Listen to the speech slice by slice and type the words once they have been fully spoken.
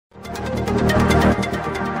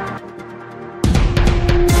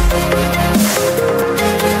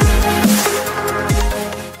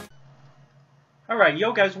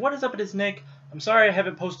Yo guys, what is up? It is Nick. I'm sorry I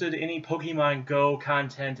haven't posted any Pokemon Go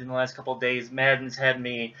content in the last couple of days. Madden's had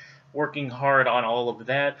me working hard on all of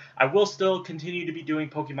that. I will still continue to be doing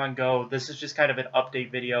Pokemon Go. This is just kind of an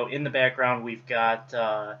update video. In the background, we've got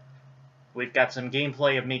some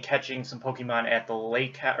gameplay of me catching some Pokemon at the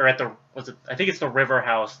lake, or at the, I think it's the river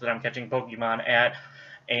house that I'm catching Pokemon at.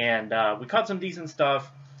 And we caught some decent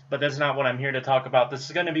stuff. But that's not what I'm here to talk about. This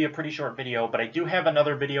is going to be a pretty short video, but I do have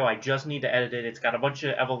another video. I just need to edit it. It's got a bunch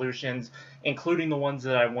of evolutions, including the ones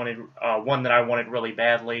that I wanted, one that I wanted really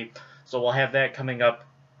badly. So we'll have that coming up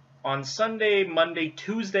on Sunday, Monday,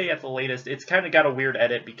 Tuesday at the latest. It's kind of got a weird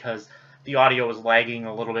edit because the audio is lagging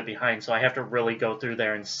a little bit behind, so I have to really go through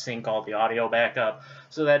there and sync all the audio back up.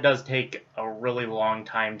 So that does take a really long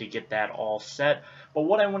time to get that all set. But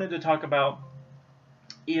what I wanted to talk about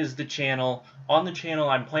is the channel. On the channel,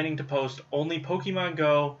 I'm planning to post only Pokemon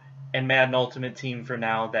Go and Madden Ultimate Team for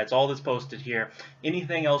now. That's all that's posted here.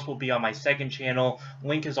 Anything else will be on my second channel.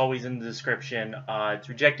 Link is always in the description. It's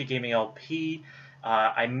RejectedGamingII.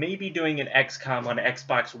 I may be doing an XCOM on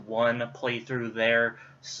Xbox One playthrough there,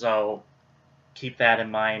 so keep that in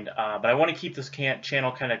mind. But I want to keep this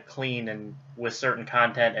channel kind of clean and with certain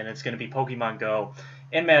content, and it's going to be Pokemon Go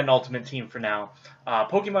and Madden Ultimate Team for now.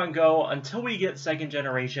 Pokemon Go, until we get second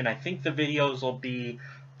generation, I think the videos will be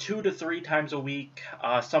 2 to 3 times a week.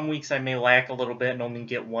 Some weeks I may lack a little bit and only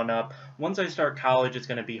get one up. Once I start college, it's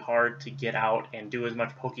going to be hard to get out and do as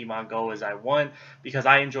much Pokemon Go as I want because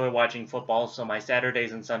I enjoy watching football, so my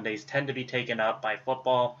Saturdays and Sundays tend to be taken up by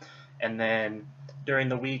football. And then during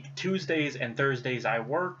the week, Tuesdays and Thursdays I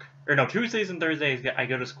work. Or no, Tuesdays and Thursdays I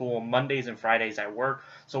go to school, Mondays and Fridays I work.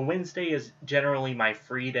 So Wednesday is generally my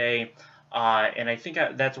free day, and I think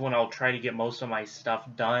that's when I'll try to get most of my stuff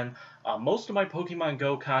done. Most of my Pokemon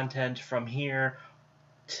Go content from here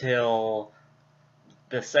till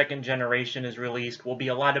the second generation is released will be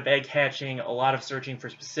a lot of egg hatching, a lot of searching for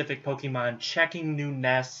specific Pokemon, checking new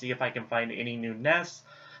nests, see if I can find any new nests.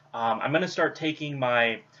 I'm going to start taking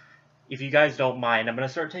my... If you guys don't mind, I'm going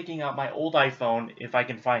to start taking out my old iPhone if I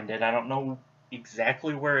can find it. I don't know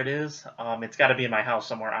exactly where it is. It's got to be in my house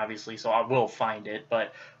somewhere, obviously, so I will find it.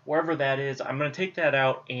 But wherever that is, I'm going to take that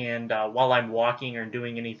out, and while I'm walking or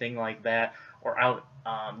doing anything like that, or out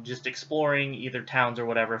just exploring either towns or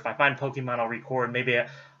whatever, if I find Pokemon, I'll record. Maybe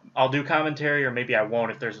I'll do commentary, or maybe I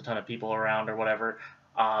won't if there's a ton of people around or whatever.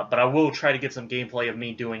 But I will try to get some gameplay of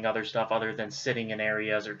me doing other stuff other than sitting in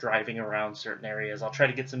areas or driving around certain areas. I'll try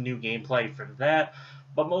to get some new gameplay for that.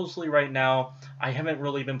 But mostly right now, I haven't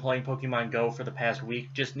really been playing Pokemon Go for the past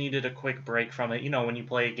week. Just needed a quick break from it. You know, when you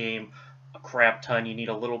play a game a crap ton, you need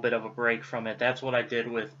a little bit of a break from it. That's what I did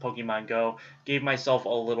with Pokemon Go. Gave myself a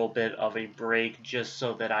little bit of a break just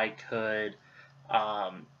so that I could...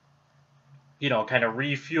 you know, kind of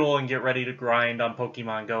refuel and get ready to grind on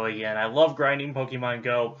Pokemon Go again. I love grinding Pokemon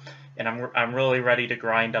Go, and I'm really ready to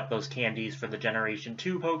grind up those candies for the Generation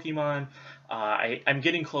 2 Pokemon. I'm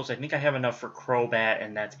getting close. I think I have enough for Crobat,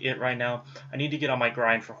 and that's it right now. I need to get on my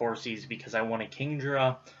grind for Horsey's because I want a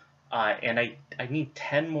Kingdra, and I need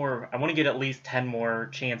 10 more. I want to get at least 10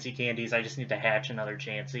 more Chansey candies. I just need to hatch another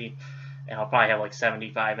Chansey, and I'll probably have like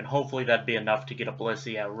 75, and hopefully that'd be enough to get a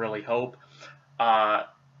Blissey. I really hope.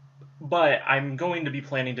 But I'm going to be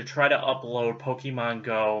planning to try to upload Pokemon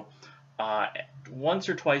Go once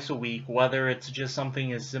or twice a week, whether it's just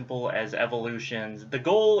something as simple as evolutions. The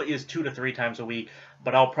goal is 2 to 3 times a week,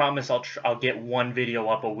 but I'll promise I'll get one video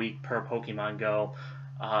up a week per Pokemon Go,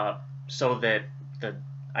 so that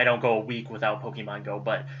I don't go a week without Pokemon Go.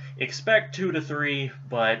 But expect 2 to 3,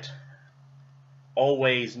 but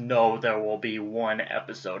always know there will be one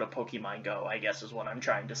episode of Pokemon Go, I guess is what I'm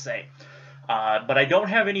trying to say. But I don't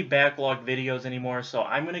have any backlog videos anymore, so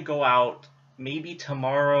I'm going to go out maybe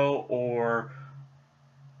tomorrow or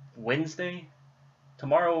Wednesday.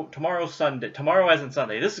 Tomorrow's Sunday. Tomorrow as in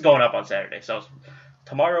Sunday. This is going up on Saturday, so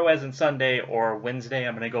tomorrow as in Sunday or Wednesday,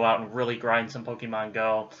 I'm going to go out and really grind some Pokemon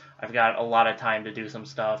Go. I've got a lot of time to do some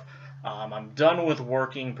stuff. I'm done with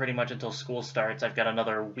working pretty much until school starts. I've got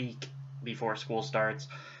another week before school starts.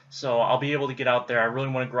 So I'll be able to get out there. I really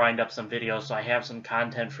want to grind up some videos so I have some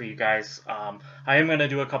content for you guys. I am going to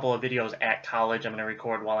do a couple of videos at college. I'm going to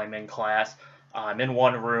record while I'm in class. I'm in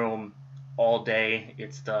one room all day.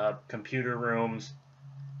 It's the computer rooms.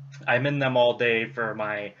 I'm in them all day for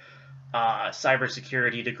my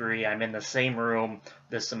cybersecurity degree. I'm in the same room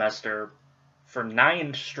this semester for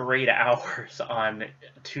 9 straight hours on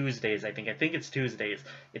Tuesdays, I think. I think it's Tuesdays.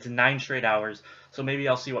 It's 9 straight hours, so maybe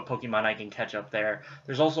I'll see what Pokemon I can catch up there.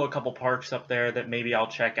 There's also a couple parks up there that maybe I'll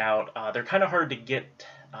check out. They're kind of hard to get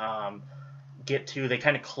to. They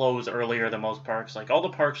kind of close earlier than most parks. Like all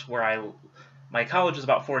the parks where My college is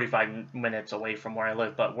about 45 minutes away from where I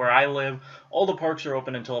live, but where I live, all the parks are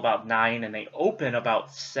open until about 9, and they open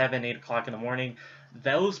about 7, 8 o'clock in the morning.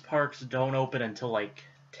 Those parks don't open until like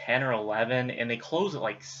 10 or 11, and they close at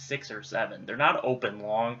like 6 or 7. They're not open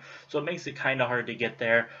long, so it makes it kind of hard to get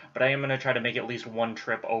there, but I am going to try to make at least one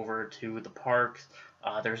trip over to the parks.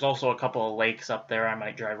 There's also a couple of lakes up there. I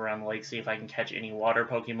might drive around the lake, see if I can catch any water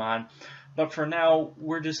Pokemon. But for now,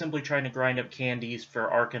 we're just simply trying to grind up candies for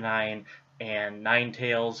Arcanine and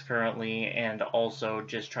Ninetales currently, and also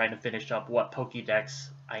just trying to finish up what Pokédex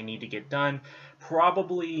I need to get done.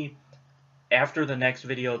 Probably after the next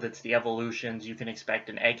video that's the evolutions, you can expect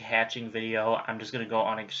an egg hatching video. I'm just going to go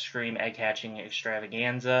on extreme egg hatching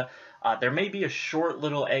extravaganza. There may be a short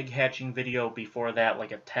little egg hatching video before that,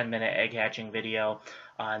 like a 10-minute egg hatching video,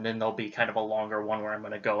 and then there'll be kind of a longer one where I'm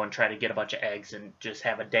going to go and try to get a bunch of eggs and just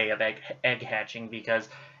have a day of egg hatching, because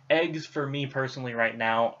eggs for me personally right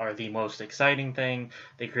now are the most exciting thing.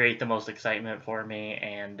 They create the most excitement for me,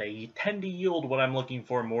 and they tend to yield what I'm looking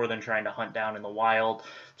for more than trying to hunt down in the wild.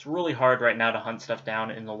 It's really hard right now to hunt stuff down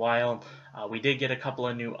in the wild. We did get a couple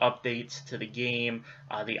of new updates to the game.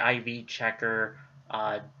 The IV checker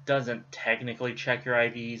doesn't technically check your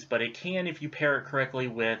IVs, but it can if you pair it correctly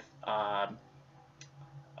with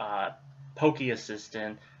Poke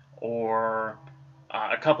Assistant or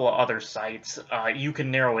a couple of other sites. You can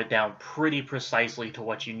narrow it down pretty precisely to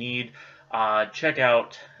what you need. Check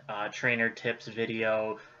out Trainer Tips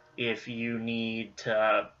video if you need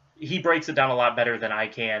to. He breaks it down a lot better than I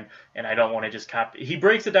can, and I don't want to just copy. He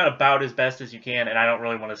breaks it down about as best as you can, and I don't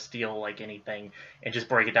really want to steal like anything and just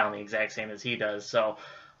break it down the exact same as he does. So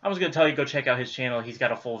I was going to tell you, go check out his channel. He's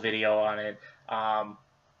got a full video on it.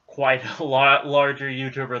 Quite a lot larger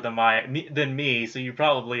YouTuber than me, so you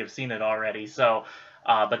probably have seen it already. So,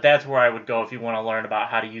 but that's where I would go if you want to learn about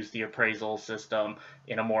how to use the appraisal system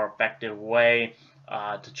in a more effective way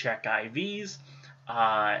to check IVs.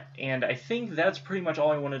 And I think that's pretty much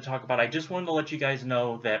all I wanted to talk about. I just wanted to let you guys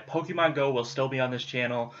know that Pokemon Go will still be on this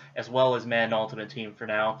channel, as well as Madden Ultimate Team for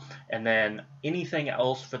now. And then anything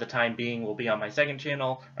else for the time being will be on my second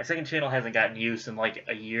channel. My second channel hasn't gotten use in like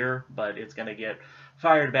a year, but it's going to get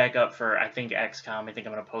fired back up for, I think, XCOM. I think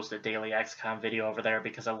I'm going to post a daily XCOM video over there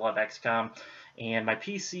because I love XCOM. And my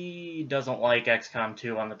PC doesn't like XCOM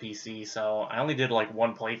 2 on the PC, so I only did like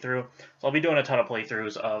one playthrough. So I'll be doing a ton of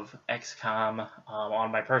playthroughs of XCOM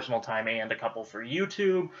on my personal time and a couple for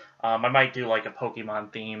YouTube. I might do like a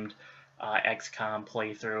Pokemon-themed XCOM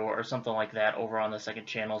playthrough or something like that over on the second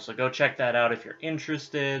channel. So go check that out if you're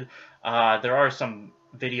interested. There are some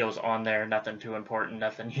videos on there, nothing too important,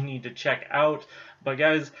 nothing you need to check out. But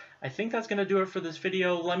guys, I think that's going to do it for this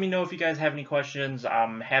video. Let me know if you guys have any questions.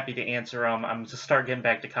 I'm happy to answer them. I'm going to start getting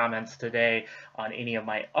back to comments today on any of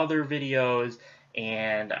my other videos,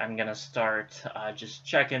 and I'm going to start just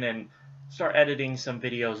checking and start editing some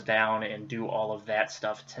videos down and do all of that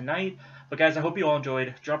stuff tonight. But guys, I hope you all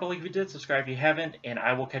enjoyed. Drop a like if you did, subscribe if you haven't, and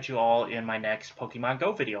I will catch you all in my next Pokemon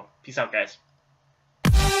Go video. Peace out, guys.